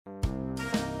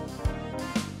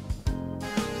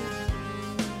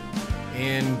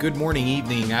and good morning,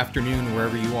 evening, afternoon,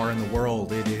 wherever you are in the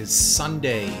world. It is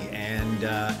Sunday and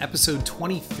episode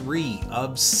 23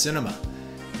 of Cinema.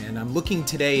 And I'm looking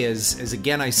today, as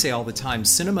again I say all the time,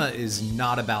 cinema is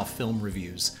not about film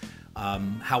reviews.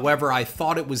 However, I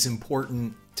thought it was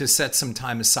important to set some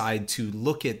time aside to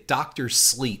look at Dr.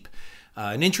 Sleep,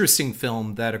 an interesting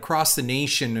film that across the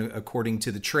nation, according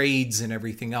to the trades and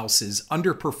everything else, is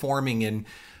underperforming, and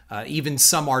even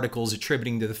some articles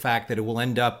attributing to the fact that it will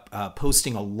end up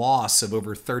posting a loss of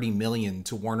over $30 million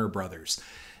to Warner Brothers.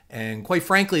 And quite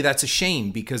frankly, that's a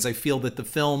shame, because I feel that the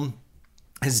film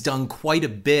has done quite a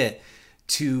bit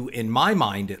to, in my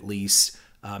mind at least,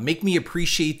 make me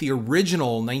appreciate the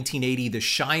original 1980 The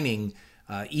Shining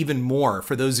even more.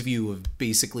 For those of you who have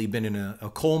basically been in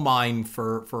a coal mine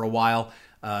for a while,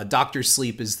 Dr.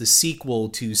 Sleep is the sequel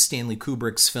to Stanley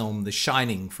Kubrick's film The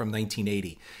Shining from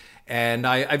 1980. And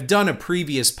I've done a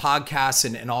previous podcast,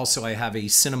 and also I have a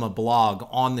cinema blog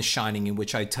on The Shining in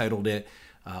which I titled it,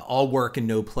 All Work and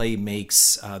No Play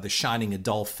Makes The Shining a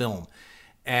Dull Film.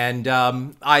 And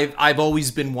I've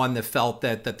always been one that felt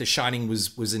that The Shining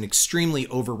was an extremely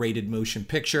overrated motion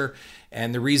picture.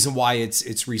 And the reason why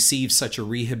it's received such a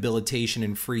rehabilitation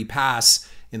and free pass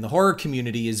in the horror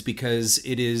community is because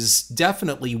it is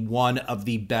definitely one of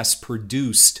the best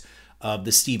produced of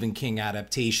the Stephen King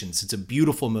adaptations. It's a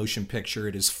beautiful motion picture.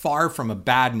 It is far from a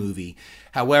bad movie.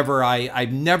 However,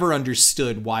 I've never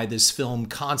understood why this film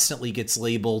constantly gets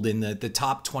labeled in the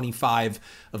top 25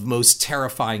 of most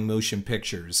terrifying motion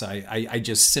pictures. I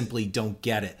just simply don't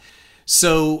get it.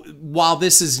 So while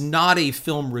this is not a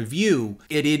film review,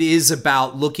 it is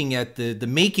about looking at the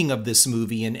making of this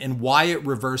movie and why it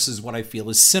reverses what I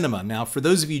feel is cinema. Now, for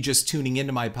those of you just tuning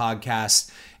into my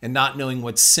podcast and not knowing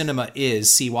what cinema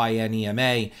is,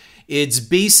 C-Y-N-E-M-A, it's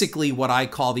basically what I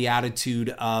call the attitude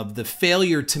of the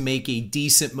failure to make a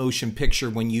decent motion picture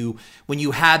when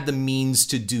you had the means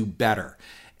to do better.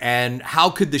 And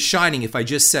how could The Shining, if I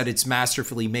just said it's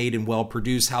masterfully made and well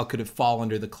produced, how could it fall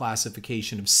under the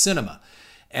classification of cinema?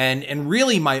 And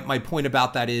really my point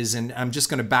about that is, and I'm just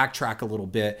going to backtrack a little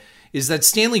bit, is that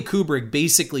Stanley Kubrick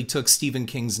basically took Stephen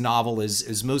King's novel,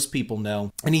 as most people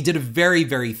know, and he did a very,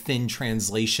 very thin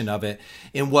translation of it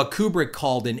in what Kubrick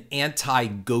called an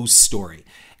anti-ghost story.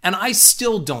 And I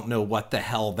still don't know what the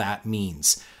hell that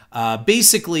means.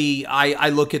 Basically, I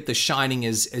look at The Shining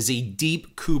as a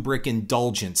deep Kubrick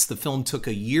indulgence. The film took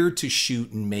a year to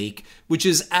shoot and make, which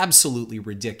is absolutely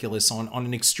ridiculous on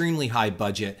an extremely high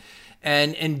budget.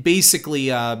 And basically,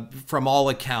 from all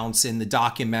accounts in the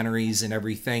documentaries and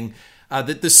everything,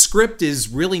 that the script is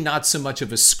really not so much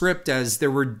of a script as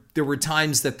there were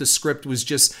times that the script was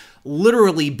just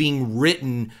literally being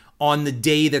written on the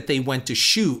day that they went to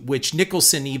shoot, which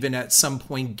Nicholson even at some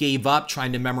point gave up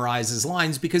trying to memorize his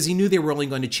lines because he knew they were only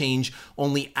going to change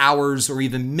only hours or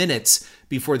even minutes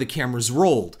before the cameras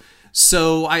rolled.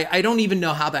 So I don't even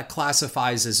know how that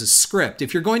classifies as a script.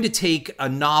 If you're going to take a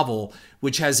novel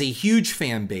which has a huge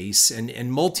fan base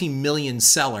and multi-million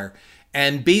seller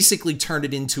and basically turn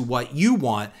it into what you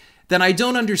want, then I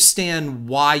don't understand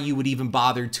why you would even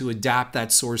bother to adapt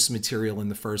that source material in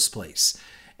the first place.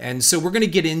 And so we're going to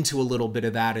get into a little bit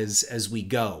of that as we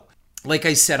go. Like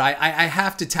I said, I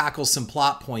have to tackle some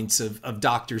plot points of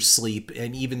Dr. Sleep,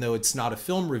 and even though it's not a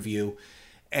film review,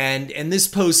 and this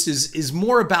post is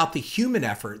more about the human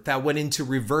effort that went into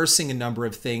reversing a number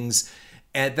of things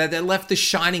that left The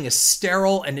Shining a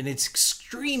sterile and an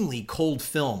extremely cold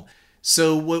film.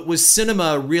 So was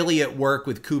cinema really at work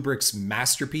with Kubrick's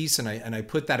masterpiece? And I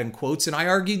put that in quotes, and I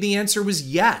argued the answer was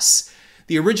yes.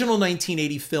 The original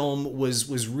 1980 film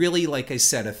was really, like I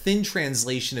said, a thin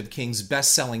translation of King's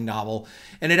best-selling novel,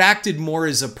 and it acted more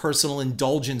as a personal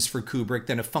indulgence for Kubrick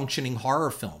than a functioning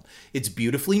horror film. It's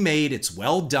beautifully made, it's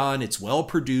well done, it's well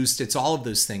produced, it's all of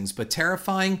those things, but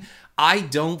terrifying? I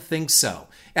don't think so.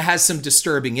 It has some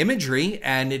disturbing imagery,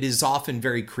 and it is often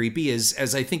very creepy,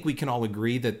 as I think we can all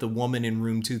agree that the woman in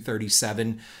room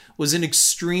 237 was an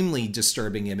extremely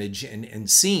disturbing image and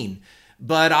scene.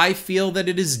 But I feel that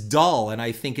it is dull, and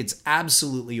I think it's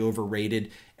absolutely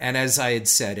overrated, and as I had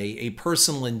said, a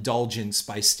personal indulgence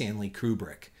by Stanley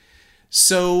Kubrick.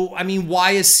 So, I mean,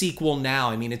 why a sequel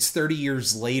now? I mean, it's 30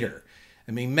 years later.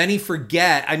 I mean, many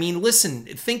forget. I mean, listen,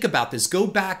 think about this. Go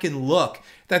back and look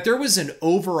that there was an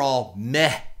overall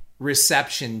meh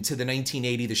reception to the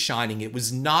 1980 The Shining. It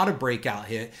was not a breakout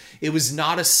hit. It was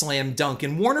not a slam dunk,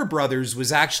 and Warner Brothers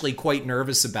was actually quite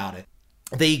nervous about it.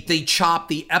 They chopped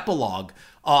the epilogue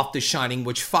off The Shining,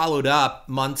 which followed up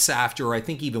months after, or I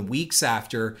think even weeks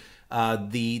after,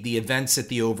 the events at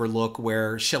the Overlook,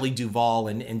 where Shelley Duvall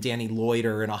and Danny Lloyd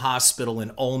are in a hospital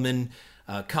in Ulm,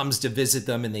 comes to visit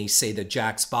them, and they say that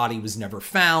Jack's body was never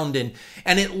found, and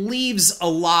it leaves a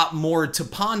lot more to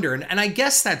ponder, and I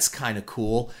guess that's kind of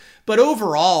cool. But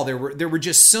overall, there were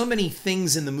just so many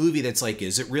things in the movie that's like,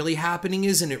 is it really happening?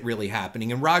 Isn't it really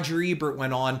happening? And Roger Ebert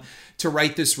went on to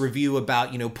write this review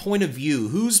about, point of view,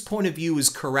 whose point of view is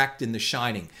correct in The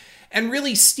Shining. And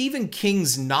really, Stephen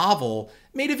King's novel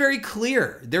made it very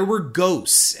clear. There were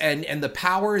ghosts, and the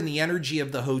power and the energy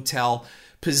of the hotel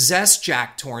possessed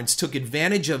Jack Torrance, took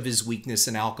advantage of his weakness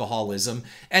in alcoholism,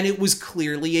 and it was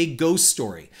clearly a ghost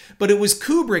story. But it was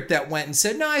Kubrick that went and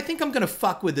said, no, I think I'm going to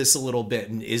fuck with this a little bit.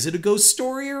 And is it a ghost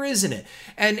story or isn't it?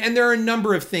 And there are a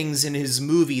number of things in his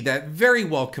movie that very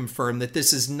well confirm that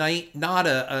this is not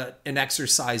an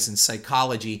exercise in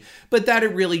psychology, but that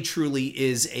it really truly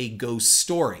is a ghost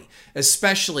story,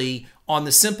 especially on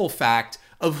the simple fact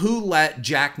of who let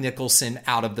Jack Nicholson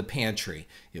out of the pantry.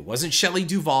 It wasn't Shelley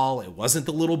Duvall, it wasn't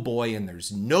the little boy, and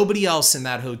there's nobody else in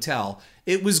that hotel.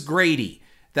 It was Grady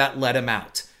that let him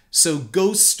out. So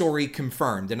ghost story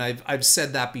confirmed, and I've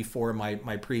said that before in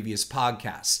my previous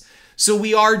podcasts. So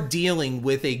we are dealing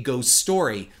with a ghost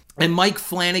story, and Mike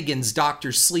Flanagan's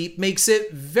Dr. Sleep makes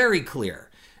it very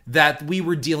clear that we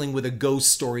were dealing with a ghost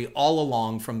story all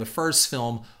along, from the first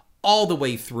film all the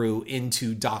way through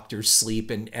into Dr. Sleep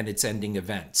and its ending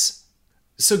events.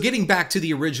 So getting back to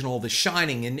the original, The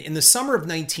Shining, in the summer of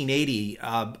 1980,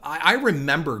 I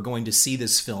remember going to see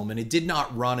this film, and it did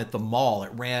not run at the mall.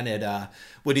 It ran at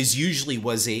what is usually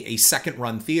was a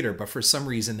second-run theater, but for some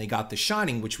reason they got The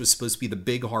Shining, which was supposed to be the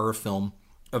big horror film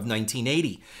of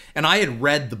 1980. And I had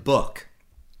read the book.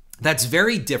 That's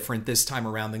very different this time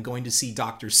around than going to see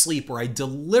Dr. Sleep, where I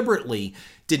deliberately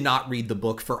did not read the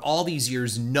book for all these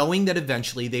years, knowing that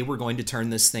eventually they were going to turn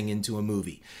this thing into a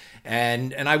movie.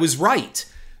 And I was right.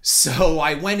 So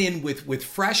I went in with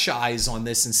fresh eyes on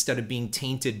this instead of being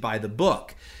tainted by the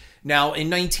book. Now,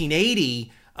 in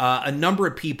 1980, a number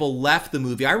of people left the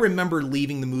movie. I remember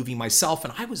leaving the movie myself,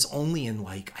 and I was only in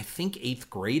I think 8th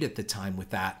grade at the time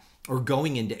with that, or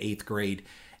going into 8th grade.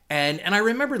 And I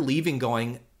remember leaving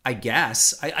going, I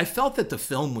guess. I felt that the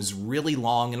film was really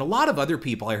long, and a lot of other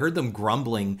people, I heard them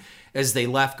grumbling as they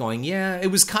left going, yeah,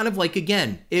 it was kind of like,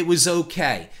 again, it was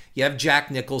okay. You have Jack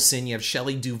Nicholson, you have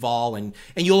Shelley Duvall, and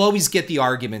you'll always get the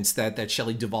arguments that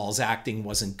Shelley Duvall's acting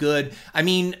wasn't good. I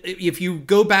mean, if you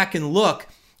go back and look,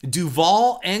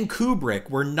 Duvall and Kubrick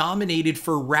were nominated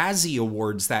for Razzie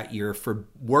Awards that year for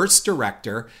Worst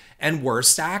Director and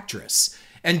Worst Actress.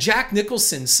 And Jack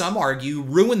Nicholson, some argue,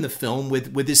 ruined the film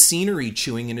with his scenery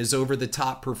chewing and his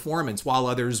over-the-top performance, while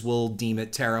others will deem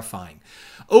it terrifying.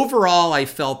 Overall, I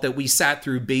felt that we sat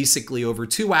through basically over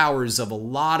 2 hours of a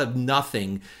lot of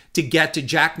nothing to get to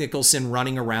Jack Nicholson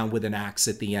running around with an axe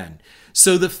at the end.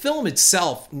 So the film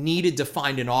itself needed to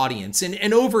find an audience,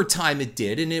 and over time it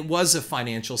did, and it was a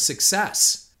financial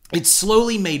success. It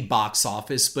slowly made box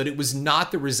office, but it was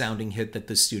not the resounding hit that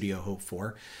the studio hoped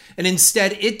for. And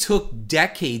instead, it took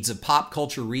decades of pop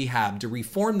culture rehab to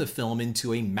reform the film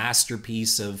into a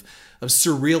masterpiece of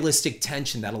surrealistic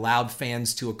tension that allowed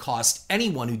fans to accost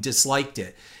anyone who disliked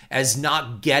it as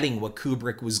not getting what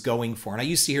Kubrick was going for. And I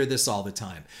used to hear this all the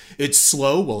time. It's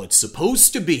slow? Well, it's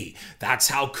supposed to be. That's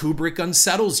how Kubrick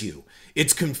unsettles you.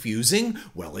 It's confusing?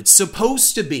 Well, it's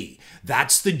supposed to be.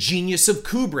 That's the genius of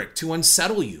Kubrick, to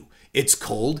unsettle you. It's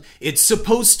cold? It's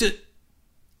supposed to...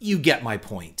 You get my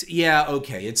point. Yeah,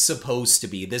 okay, it's supposed to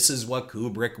be. This is what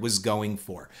Kubrick was going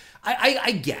for.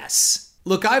 I guess.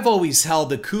 Look, I've always held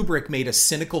that Kubrick made a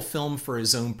cynical film for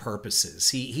his own purposes.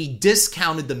 He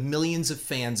discounted the millions of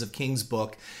fans of King's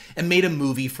book and made a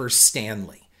movie for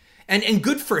Stanley. And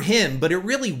good for him, but it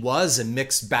really was a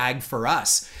mixed bag for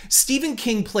us. Stephen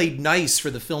King played nice for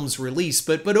the film's release,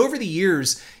 but over the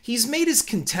years, he's made his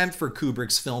contempt for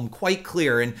Kubrick's film quite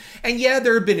clear. And yeah,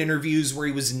 there have been interviews where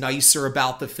he was nicer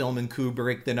about the film and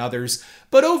Kubrick than others.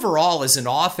 But overall, as an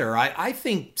author, I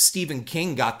think Stephen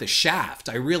King got the shaft.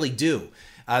 I really do.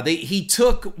 He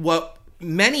took what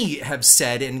many have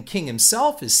said, and King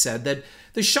himself has said, that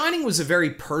The Shining was a very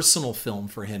personal film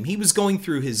for him. He was going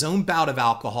through his own bout of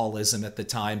alcoholism at the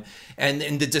time and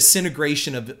the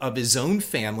disintegration of his own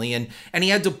family, and he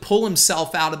had to pull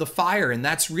himself out of the fire, and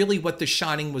that's really what The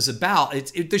Shining was about.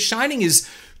 The Shining is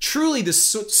truly the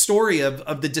story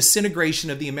of the disintegration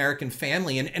of the American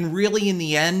family, and really in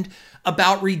the end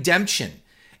about redemption.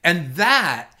 And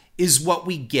that is what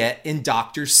we get in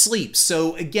Dr. Sleep.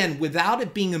 So again, without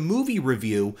it being a movie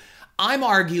review, I'm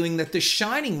arguing that The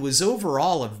Shining was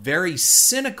overall a very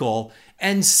cynical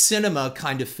and cinema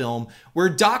kind of film, where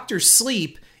Dr.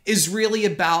 Sleep is really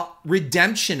about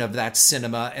redemption of that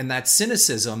cinema and that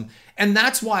cynicism, And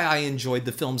that's why I enjoyed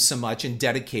the film so much in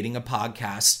dedicating a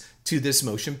podcast to this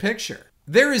motion picture.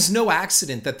 There is no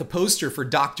accident that the poster for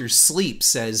Dr. Sleep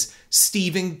says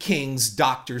Stephen King's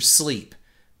Dr. Sleep.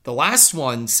 The last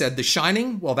one said The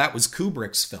Shining. Well, that was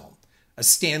Kubrick's film, a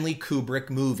Stanley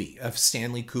Kubrick movie, a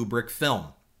Stanley Kubrick film.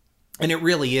 And it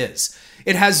really is.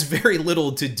 It has very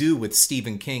little to do with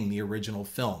Stephen King, the original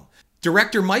film.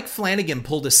 Director Mike Flanagan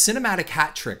pulled a cinematic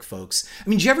hat trick, folks. I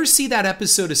mean, did you ever see that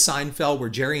episode of Seinfeld where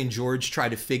Jerry and George try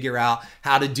to figure out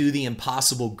how to do the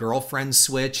impossible girlfriend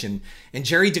switch? And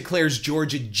Jerry declares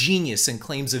George a genius and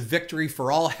claims a victory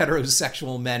for all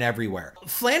heterosexual men everywhere.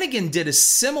 Flanagan did a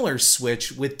similar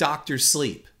switch with Dr.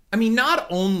 Sleep. I mean, not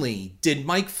only did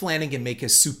Mike Flanagan make a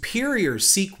superior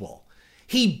sequel,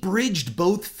 he bridged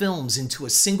both films into a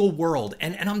single world.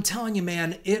 And I'm telling you,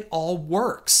 man, it all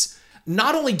works.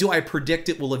 Not only do I predict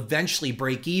it will eventually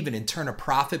break even and turn a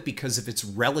profit because of its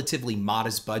relatively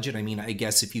modest budget, I mean, I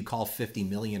guess if you call 50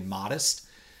 million modest,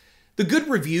 the good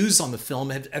reviews on the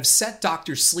film have set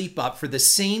Dr. Sleep up for the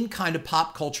same kind of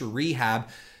pop culture rehab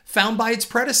found by its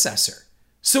predecessor.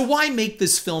 So why make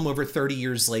this film over 30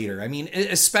 years later? I mean,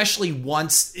 especially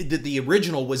once the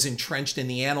original was entrenched in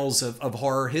the annals of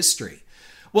horror history.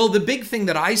 Well, the big thing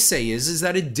that I say is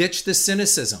that it ditched the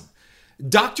cynicism.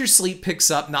 Dr. Sleep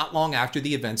picks up not long after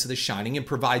the events of The Shining and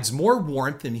provides more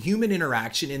warmth and human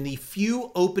interaction in the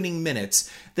few opening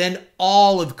minutes than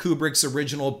all of Kubrick's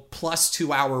original plus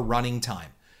 2-hour running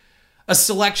time. A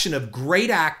selection of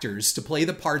great actors to play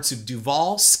the parts of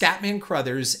Duvall, Scatman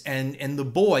Crothers, and the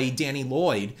boy, Danny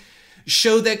Lloyd,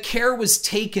 show that care was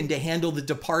taken to handle the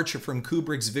departure from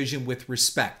Kubrick's vision with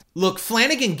respect. Look,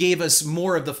 Flanagan gave us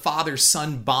more of the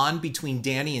father-son bond between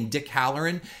Danny and Dick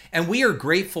Halloran, and we are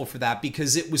grateful for that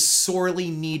because it was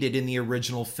sorely needed in the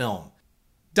original film.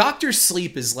 Dr.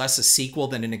 Sleep is less a sequel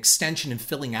than an extension and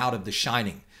filling out of The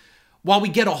Shining. While we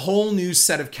get a whole new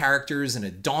set of characters and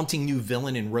a daunting new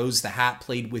villain in Rose the Hat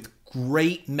played with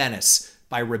great menace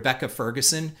by Rebecca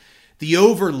Ferguson, the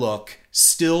Overlook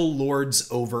still lords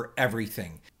over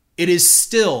everything. It is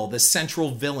still the central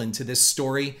villain to this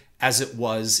story as it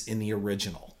was in the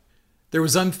original. There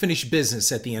was unfinished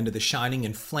business at the end of The Shining,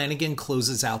 and Flanagan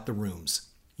closes out the rooms.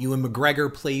 Ewan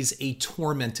McGregor plays a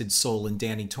tormented soul in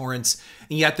Danny Torrance,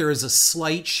 and yet there is a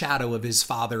slight shadow of his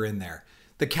father in there.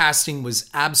 The casting was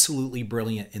absolutely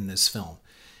brilliant in this film.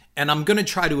 And I'm going to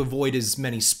try to avoid as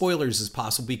many spoilers as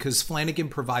possible because Flanagan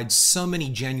provides so many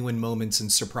genuine moments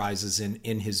and surprises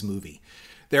in his movie.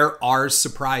 There are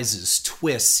surprises,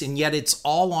 twists, and yet it's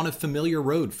all on a familiar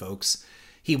road, folks.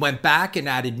 He went back and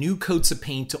added new coats of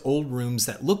paint to old rooms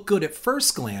that looked good at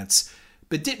first glance,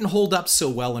 but didn't hold up so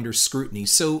well under scrutiny.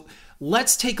 So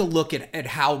let's take a look at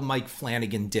how Mike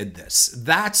Flanagan did this.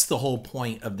 That's the whole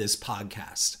point of this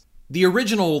podcast. The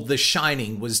original The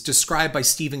Shining was described by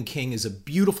Stephen King as a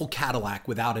beautiful Cadillac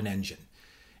without an engine.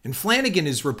 And Flanagan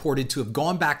is reported to have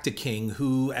gone back to King,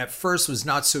 who at first was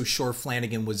not so sure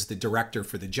Flanagan was the director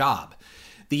for the job.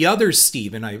 The other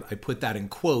Steven, I put that in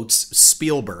quotes,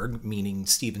 Spielberg, meaning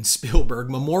Steven Spielberg,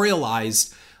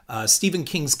 memorialized Stephen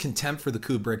King's contempt for the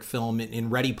Kubrick film in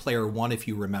Ready Player One, if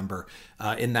you remember,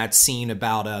 in that scene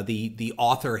about the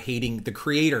author hating, the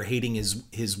creator hating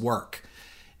his work.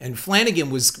 And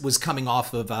Flanagan was coming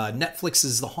off of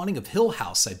Netflix's The Haunting of Hill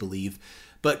House, I believe,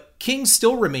 but King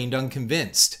still remained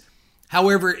unconvinced.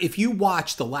 However, if you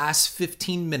watch the last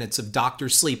 15 minutes of Dr.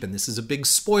 Sleep, and this is a big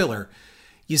spoiler,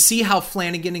 you see how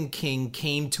Flanagan and King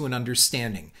came to an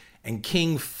understanding, and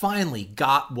King finally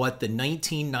got what the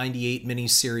 1998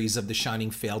 miniseries of The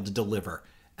Shining failed to deliver: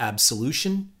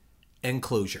 absolution and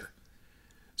closure.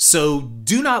 So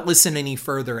do not listen any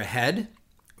further ahead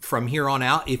from here on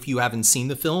out if you haven't seen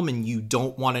the film and you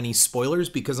don't want any spoilers,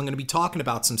 because I'm going to be talking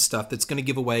about some stuff that's going to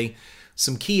give away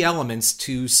some key elements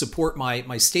to support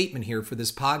my statement here for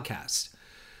this podcast.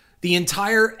 The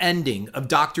entire ending of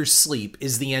Dr. Sleep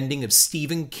is the ending of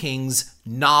Stephen King's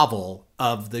novel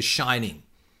of The Shining.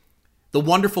 The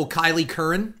wonderful Kylie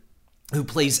Curran, who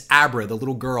plays Abra, the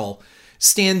little girl,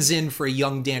 stands in for a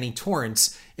young Danny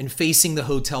Torrance in facing the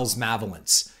hotel's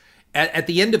malevolence. At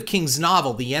the end of King's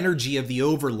novel, the energy of the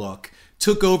Overlook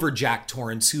took over Jack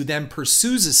Torrance, who then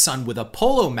pursues his son with a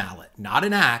polo mallet, not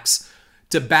an axe,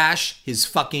 to bash his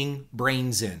fucking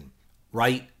brains in.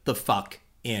 Right the fuck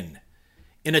in.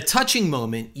 In a touching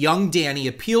moment, young Danny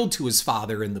appealed to his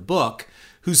father in the book,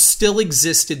 who still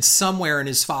existed somewhere in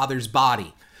his father's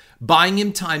body, buying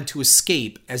him time to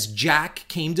escape as Jack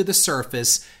came to the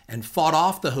surface and fought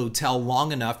off the hotel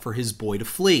long enough for his boy to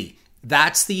flee.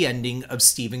 That's the ending of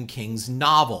Stephen King's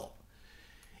novel.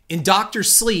 In Dr.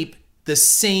 Sleep, The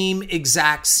same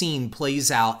exact scene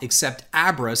plays out, except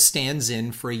Abra stands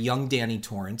in for a young Danny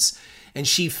Torrance, and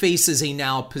she faces a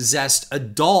now possessed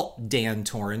adult Dan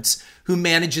Torrance, who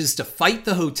manages to fight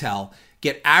the hotel,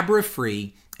 get Abra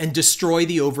free, and destroy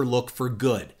the Overlook for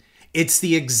good. It's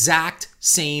the exact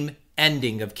same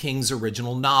ending of King's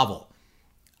original novel.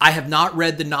 I have not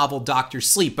read the novel Dr.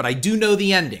 Sleep, but I do know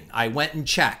the ending. I went and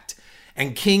checked.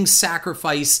 And King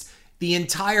sacrificed the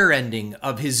entire ending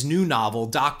of his new novel,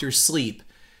 Dr. Sleep,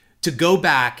 to go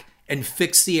back and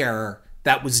fix the error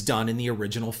that was done in the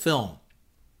original film.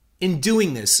 In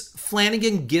doing this,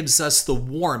 Flanagan gives us the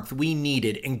warmth we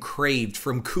needed and craved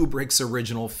from Kubrick's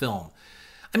original film.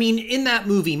 I mean, in that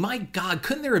movie, my God,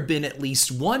 couldn't there have been at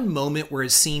least one moment where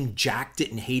it seemed Jack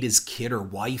didn't hate his kid or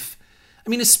wife? I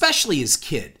mean, especially his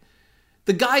kid.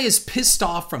 The guy is pissed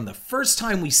off from the first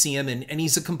time we see him, and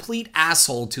he's a complete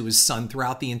asshole to his son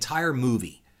throughout the entire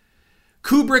movie.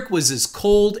 Kubrick was as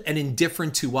cold and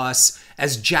indifferent to us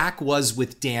as Jack was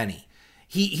with Danny.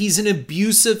 He's an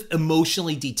abusive,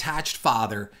 emotionally detached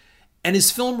father, and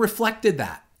his film reflected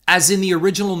that. As in the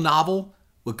original novel,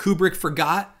 what Kubrick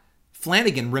forgot,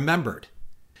 Flanagan remembered.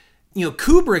 You know,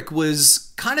 Kubrick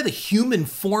was kind of the human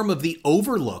form of the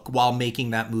Overlook while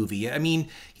making that movie. I mean,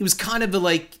 he was kind of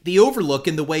like the Overlook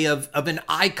in the way of an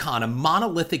icon, a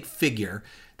monolithic figure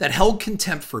that held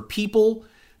contempt for people,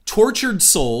 tortured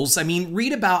souls. I mean,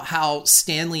 read about how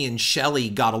Stanley and Shelley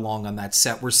got along on that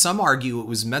set, where some argue it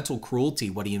was mental cruelty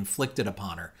what he inflicted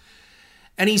upon her.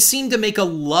 And he seemed to make a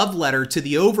love letter to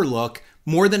the Overlook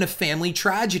more than a family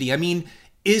tragedy. I mean,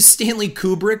 is Stanley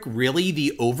Kubrick really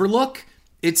the Overlook?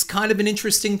 It's kind of an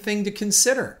interesting thing to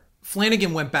consider.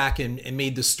 Flanagan went back and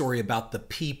made the story about the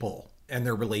people and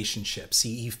their relationships.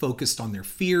 He focused on their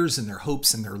fears and their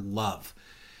hopes and their love.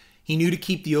 He knew to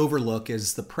keep the Overlook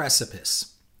as the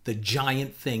precipice, the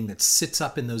giant thing that sits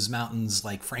up in those mountains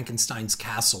like Frankenstein's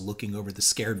castle looking over the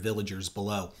scared villagers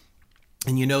below.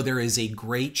 And you know, there is a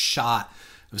great shot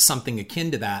of something akin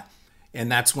to that.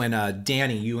 And that's when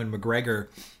Danny, Ewan McGregor,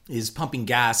 is pumping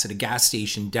gas at a gas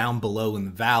station down below in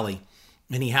the valley.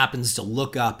 And he happens to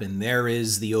look up, and there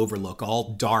is the Overlook,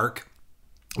 all dark,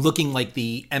 looking like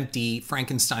the empty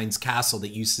Frankenstein's castle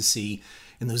that you used to see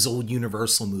in those old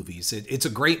Universal movies. It's a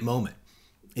great moment.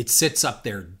 It sits up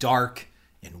there dark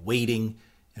and waiting,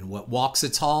 and what walks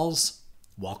its halls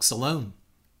walks alone.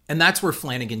 And that's where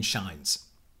Flanagan shines.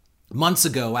 Months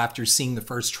ago, after seeing the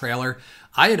first trailer,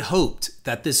 I had hoped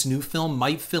that this new film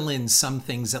might fill in some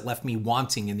things that left me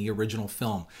wanting in the original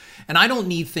film. And I don't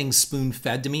need things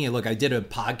spoon-fed to me. Look, I did a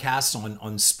podcast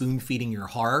on spoon-feeding your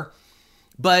horror,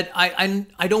 but I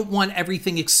don't want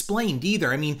everything explained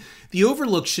either. I mean, The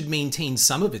Overlook should maintain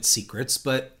some of its secrets,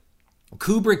 but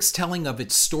Kubrick's telling of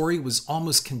its story was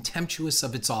almost contemptuous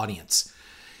of its audience.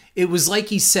 It was like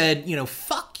he said, you know,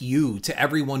 fuck you to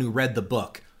everyone who read the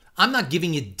book. I'm not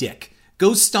giving you dick.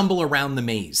 Go stumble around the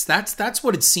maze. That's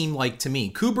what it seemed like to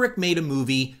me. Kubrick made a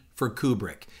movie for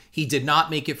Kubrick. He did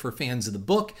not make it for fans of the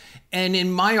book. And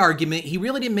in my argument, he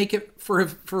really didn't make it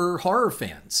for horror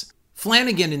fans.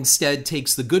 Flanagan instead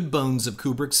takes the good bones of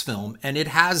Kubrick's film, and it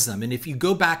has them. And if you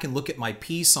go back and look at my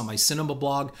piece on my cinema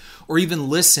blog, or even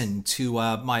listen to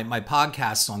my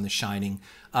podcast on The Shining,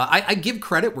 I give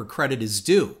credit where credit is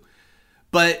due.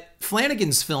 But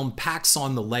Flanagan's film packs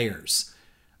on the layers.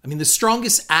 I mean, the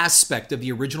strongest aspect of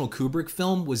the original Kubrick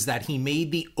film was that he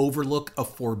made the Overlook a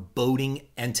foreboding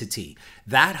entity.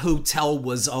 That hotel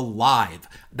was alive.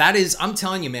 That is, I'm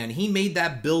telling you, man, he made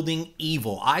that building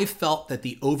evil. I felt that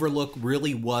the Overlook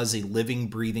really was a living,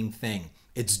 breathing thing.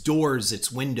 Its doors,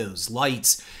 its windows,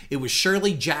 lights. It was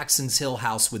Shirley Jackson's Hill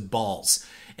House with balls.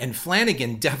 And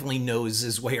Flanagan definitely knows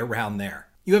his way around there.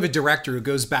 You have a director who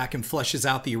goes back and fleshes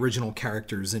out the original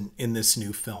characters in this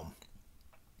new film.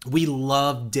 We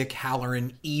love Dick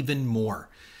Halloran even more.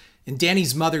 And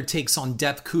Danny's mother takes on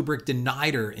depth Kubrick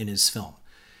denied her in his film.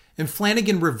 And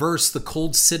Flanagan reversed the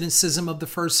cold cynicism of the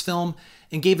first film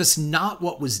and gave us not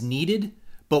what was needed,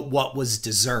 but what was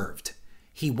deserved.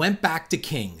 He went back to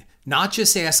King, not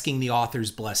just asking the author's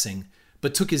blessing,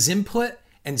 but took his input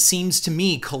and seems to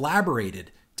me collaborated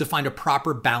to find a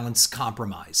proper balanced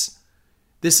compromise.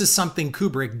 This is something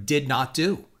Kubrick did not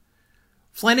do.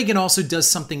 Flanagan also does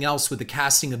something else with the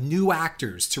casting of new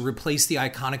actors to replace the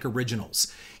iconic originals.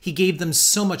 He gave them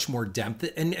so much more depth,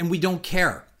 and we don't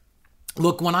care.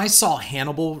 Look, when I saw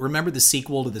Hannibal, remember the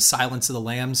sequel to The Silence of the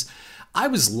Lambs? I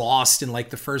was lost in like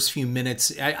the first few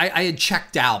minutes. I had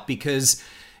checked out because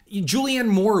Julianne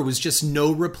Moore was just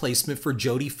no replacement for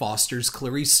Jodie Foster's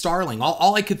Clarice Starling.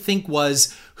 All I could think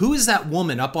was, who is that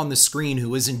woman up on the screen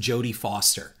who isn't Jodie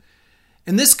Foster?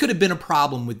 And this could have been a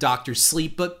problem with Dr.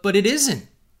 Sleep, but it isn't.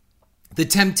 The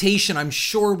temptation, I'm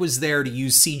sure, was there to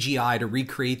use CGI to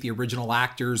recreate the original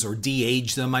actors or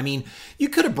de-age them. I mean, you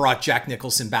could have brought Jack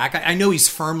Nicholson back. I know he's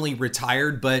firmly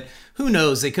retired, but who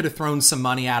knows? They could have thrown some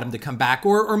money at him to come back.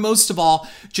 Or most of all,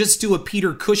 just do a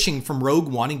Peter Cushing from Rogue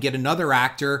One and get another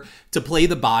actor to play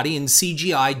the body and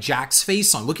CGI Jack's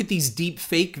face on. Look at these deep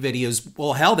fake videos.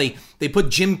 Well, hell, they put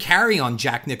Jim Carrey on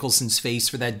Jack Nicholson's face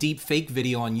for that deep fake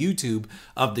video on YouTube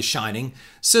of The Shining.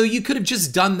 So you could have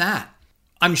just done that.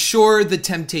 I'm sure the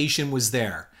temptation was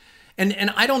there.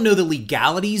 And I don't know the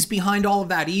legalities behind all of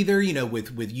that either,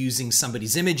 with using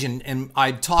somebody's image. And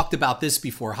I've talked about this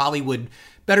before. Hollywood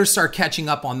better start catching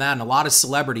up on that. And a lot of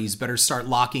celebrities better start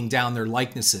locking down their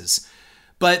likenesses.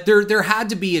 But there had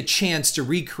to be a chance to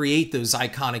recreate those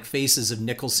iconic faces of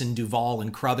Nicholson, Duvall,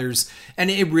 and Crothers. And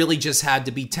it really just had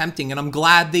to be tempting. And I'm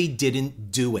glad they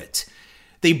didn't do it.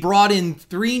 They brought in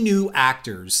 3 new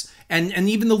actors, and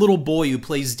even the little boy who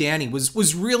plays Danny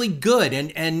was really good.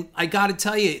 And I got to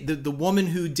tell you, the woman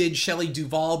who did Shelley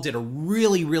Duvall did a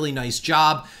really, really nice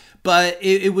job. But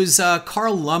it was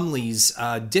Carl Lumley's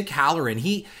Dick Halloran.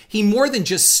 He more than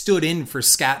just stood in for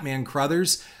Scatman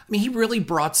Crothers. I mean, he really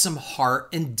brought some heart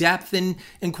and depth,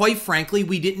 and quite frankly,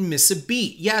 we didn't miss a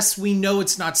beat. Yes, we know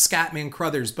it's not Scatman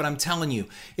Crothers, but I'm telling you,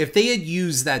 if they had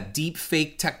used that deep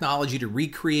fake technology to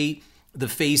recreate the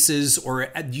faces or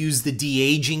use the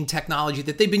de-aging technology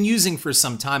that they've been using for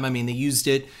some time. I mean, they used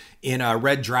it in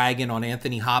Red Dragon on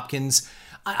Anthony Hopkins.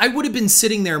 I would have been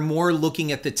sitting there more looking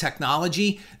at the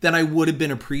technology than I would have been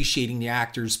appreciating the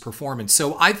actor's performance.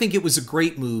 So I think it was a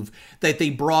great move that they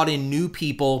brought in new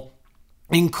people,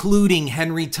 including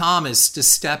Henry Thomas, to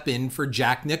step in for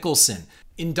Jack Nicholson.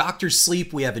 In Dr.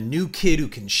 Sleep, we have a new kid who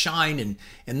can shine,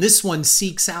 and this one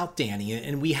seeks out Danny,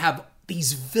 and we have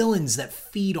these villains that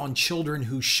feed on children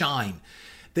who shine.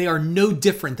 They are no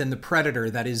different than the predator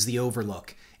that is the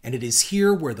Overlook. And it is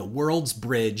here where the worlds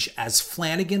bridge as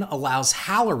Flanagan allows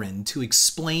Halloran to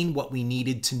explain what we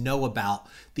needed to know about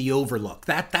the Overlook.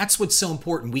 That's what's so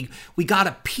important. We got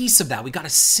a piece of that. We got a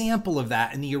sample of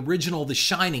that in the original The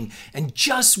Shining. And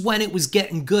just when it was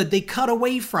getting good, they cut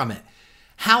away from it.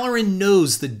 Halloran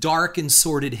knows the dark and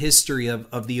sordid history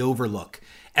of the Overlook.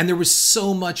 And there was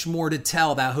so much more to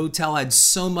tell. That hotel had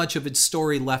so much of its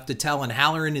story left to tell, and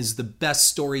Halloran is the best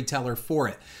storyteller for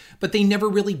it. But they never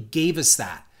really gave us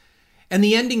that. And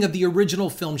the ending of the original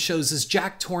film shows as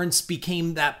Jack Torrance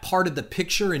became that part of the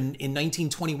picture in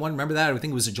 1921. Remember that? I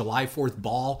think it was a July 4th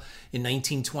ball in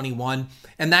 1921.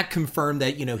 And that confirmed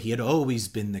that, he had always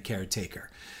been the caretaker.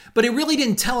 But it really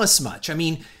didn't tell us much. I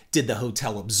mean, did the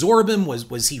hotel absorb him?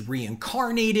 Was he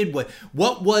reincarnated?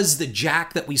 What was the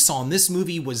Jack that we saw in this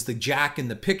movie? Was the Jack in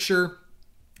the picture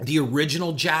the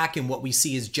original Jack, and what we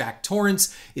see as Jack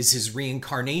Torrance is his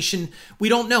reincarnation? We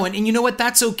don't know. And you know what?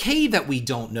 That's okay that we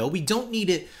don't know. We don't need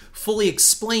it fully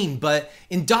explained. But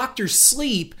in Dr.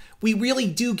 Sleep, we really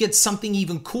do get something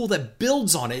even cool that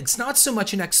builds on it. It's not so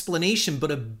much an explanation, but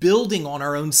a building on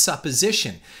our own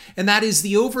supposition. And that is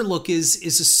the Overlook is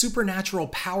a supernatural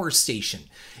power station.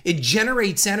 It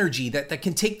generates energy that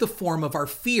can take the form of our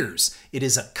fears. It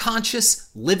is a conscious,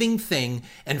 living thing,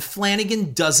 and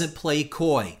Flanagan doesn't play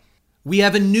coy. We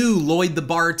have a new Lloyd the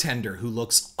bartender who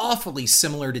looks awfully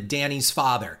similar to Danny's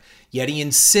father, yet he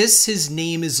insists his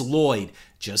name is Lloyd,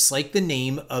 just like the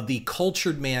name of the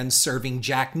cultured man serving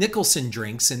Jack Nicholson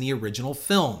drinks in the original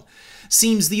film.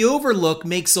 Seems the Overlook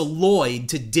makes a Lloyd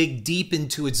to dig deep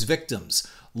into its victims.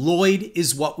 Lloyd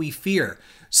is what we fear.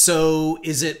 So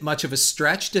is it much of a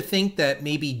stretch to think that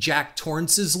maybe Jack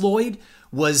Torrance's Lloyd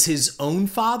was his own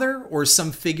father, or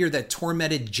some figure that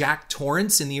tormented Jack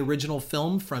Torrance in the original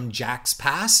film from Jack's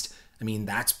past? I mean,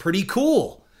 that's pretty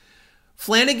cool.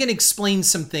 Flanagan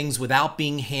explains some things without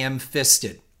being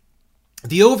ham-fisted.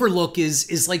 The Overlook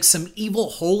is like some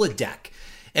evil holodeck,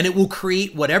 and it will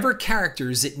create whatever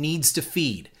characters it needs to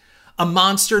feed. A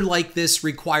monster like this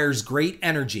requires great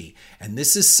energy, and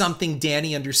this is something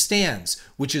Danny understands,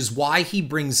 which is why he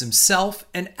brings himself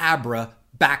and Abra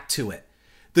back to it.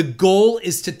 The goal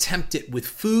is to tempt it with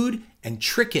food and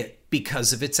trick it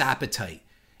because of its appetite.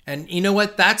 And you know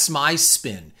what? That's my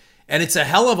spin. And it's a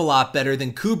hell of a lot better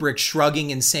than Kubrick shrugging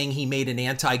and saying he made an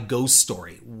anti-ghost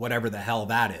story, whatever the hell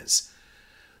that is.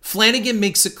 Flanagan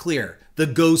makes it clear the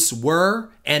ghosts were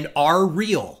and are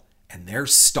real, and they're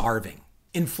starving.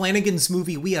 In Flanagan's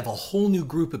movie, we have a whole new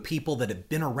group of people that have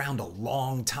been around a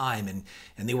long time, and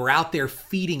they were out there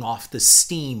feeding off the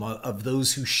steam of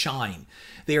those who shine.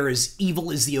 They are as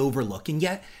evil as the Overlook, and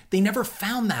yet they never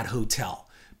found that hotel.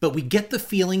 But we get the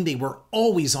feeling they were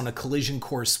always on a collision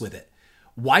course with it.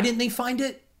 Why didn't they find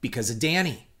it? Because of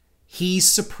Danny. He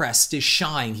suppressed his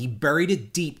shine. He buried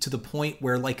it deep to the point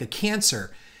where, like a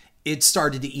cancer, it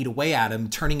started to eat away at him,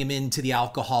 turning him into the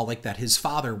alcoholic that his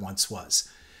father once was.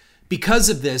 Because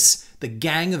of this, the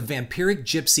gang of vampiric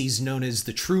gypsies known as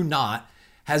the True Knot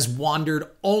has wandered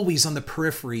always on the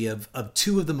periphery of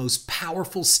two of the most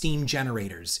powerful steam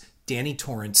generators, Danny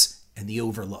Torrance and the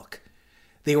Overlook.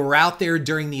 They were out there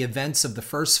during the events of the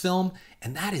first film,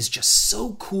 and that is just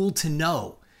so cool to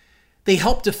know. They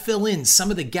helped to fill in some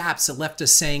of the gaps that left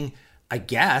us saying, I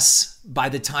guess, by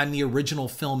the time the original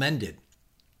film ended.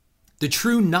 The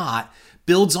True Knot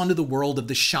builds onto the world of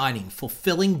The Shining,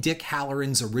 fulfilling Dick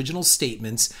Halloran's original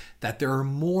statements that there are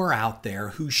more out there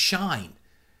who shine.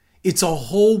 It's a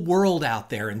whole world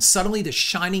out there, and suddenly the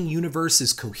Shining universe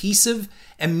is cohesive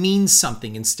and means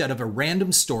something instead of a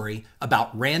random story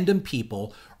about random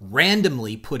people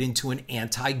randomly put into an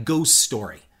anti-ghost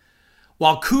story.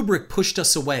 While Kubrick pushed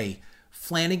us away,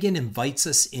 Flanagan invites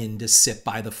us in to sit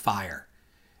by the fire.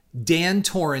 Dan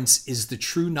Torrance is the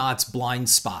True Knot's blind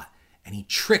spot, and he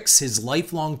tricks his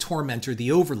lifelong tormentor,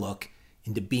 the Overlook,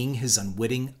 into being his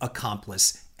unwitting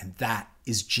accomplice, and that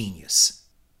is genius.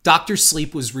 Dr.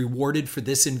 Sleep was rewarded for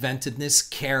this inventiveness,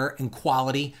 care, and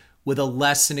quality with a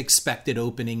less than expected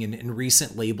opening and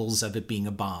recent labels of it being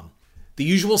a bomb. The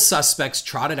usual suspects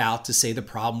trotted out to say the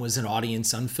problem was an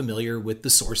audience unfamiliar with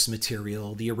the source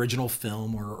material, the original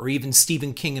film, or even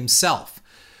Stephen King himself.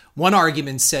 One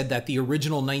argument said that the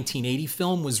original 1980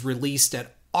 film was released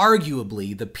at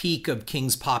arguably the peak of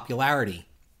King's popularity.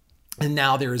 And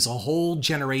now there is a whole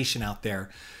generation out there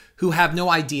who have no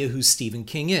idea who Stephen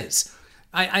King is.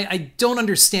 I don't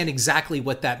understand exactly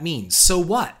what that means. So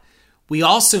what? We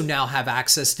also now have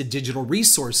access to digital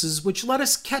resources, which let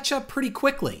us catch up pretty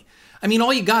quickly. I mean,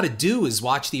 all you got to do is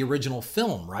watch the original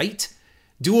film, right?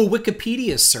 Do a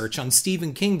Wikipedia search on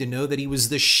Stephen King to know that he was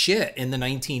the shit in the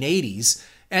 1980s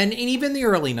and even the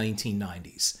early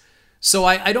 1990s. So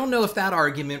I don't know if that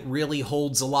argument really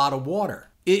holds a lot of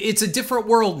water. It's a different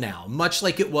world now, much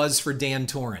like it was for Dan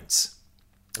Torrance.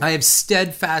 I have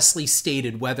steadfastly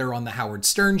stated, whether on the Howard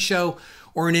Stern Show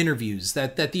or in interviews,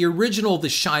 that the original The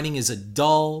Shining is a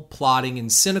dull, plodding, and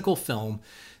cynical film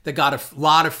that got a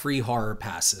lot of free horror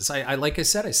passes. Like I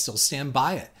said, I still stand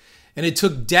by it. And it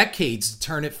took decades to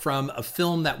turn it from a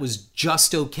film that was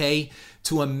just okay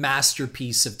to a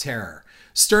masterpiece of terror.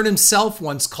 Stern himself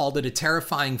once called it a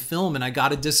terrifying film, and I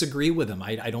gotta disagree with him.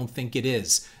 I don't think it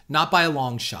is. Not by a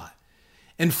long shot.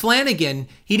 And Flanagan,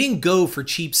 he didn't go for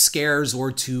cheap scares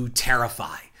or to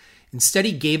terrify. Instead,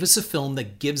 he gave us a film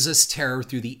that gives us terror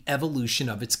through the evolution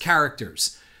of its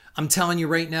characters. I'm telling you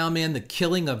right now, man, the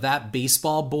killing of that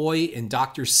baseball boy in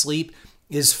Dr. Sleep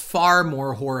is far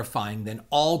more horrifying than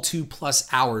all 2+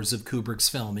 hours of Kubrick's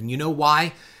film. And you know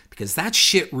why? Because that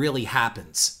shit really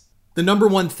happens. The number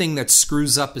one thing that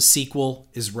screws up a sequel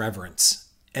is reverence.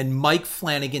 And Mike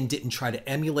Flanagan didn't try to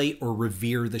emulate or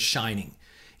revere The Shining.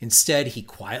 Instead, he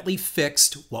quietly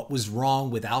fixed what was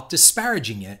wrong without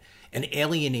disparaging it and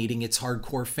alienating its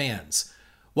hardcore fans.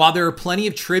 While there are plenty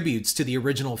of tributes to the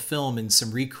original film and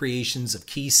some recreations of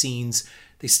key scenes,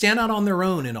 they stand out on their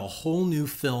own in a whole new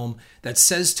film that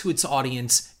says to its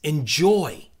audience,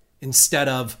 enjoy, instead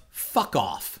of fuck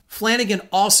off. Flanagan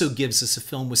also gives us a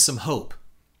film with some hope.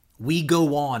 We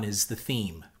go on is the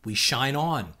theme. We shine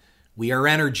on. We are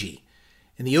energy.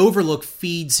 And the Overlook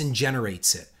feeds and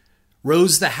generates it.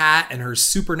 Rose the Hat and her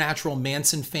supernatural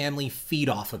Manson family feed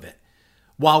off of it.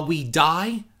 While we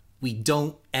die, we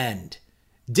don't end.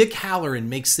 Dick Halloran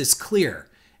makes this clear,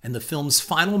 and the film's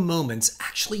final moments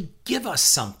actually give us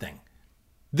something.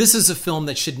 This is a film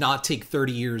that should not take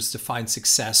 30 years to find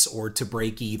success or to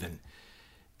break even.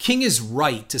 King is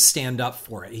right to stand up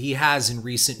for it. He has in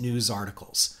recent news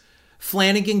articles.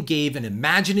 Flanagan gave an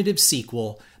imaginative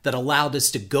sequel that allowed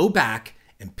us to go back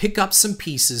and pick up some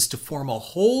pieces to form a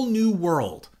whole new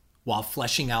world while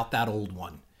fleshing out that old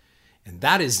one. And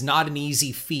that is not an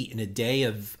easy feat in a day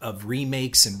of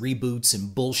remakes and reboots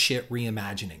and bullshit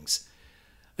reimaginings.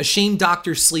 A shame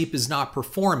Dr. Sleep is not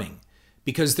performing,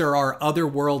 because there are other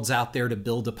worlds out there to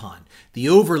build upon. The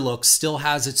Overlook still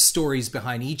has its stories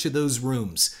behind each of those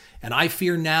rooms, and I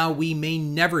fear now we may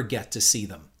never get to see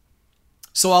them.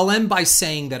 So I'll end by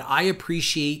saying that I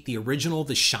appreciate the original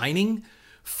The Shining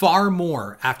far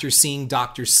more after seeing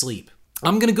Dr. Sleep.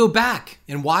 I'm going to go back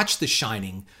and watch The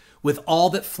Shining with all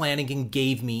that Flanagan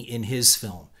gave me in his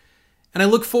film. And I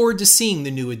look forward to seeing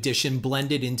the new edition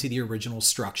blended into the original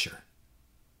structure.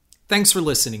 Thanks for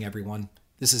listening, everyone.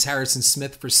 This is Harrison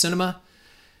Smith for Cinema,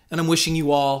 and I'm wishing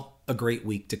you all a great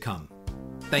week to come.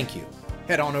 Thank you.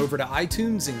 Head on over to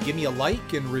iTunes and give me a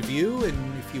like and review,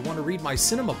 and if you want to read my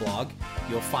cinema blog,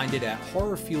 you'll find it at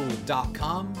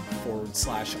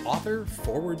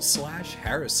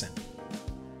horrorfuel.com/author/Harrison.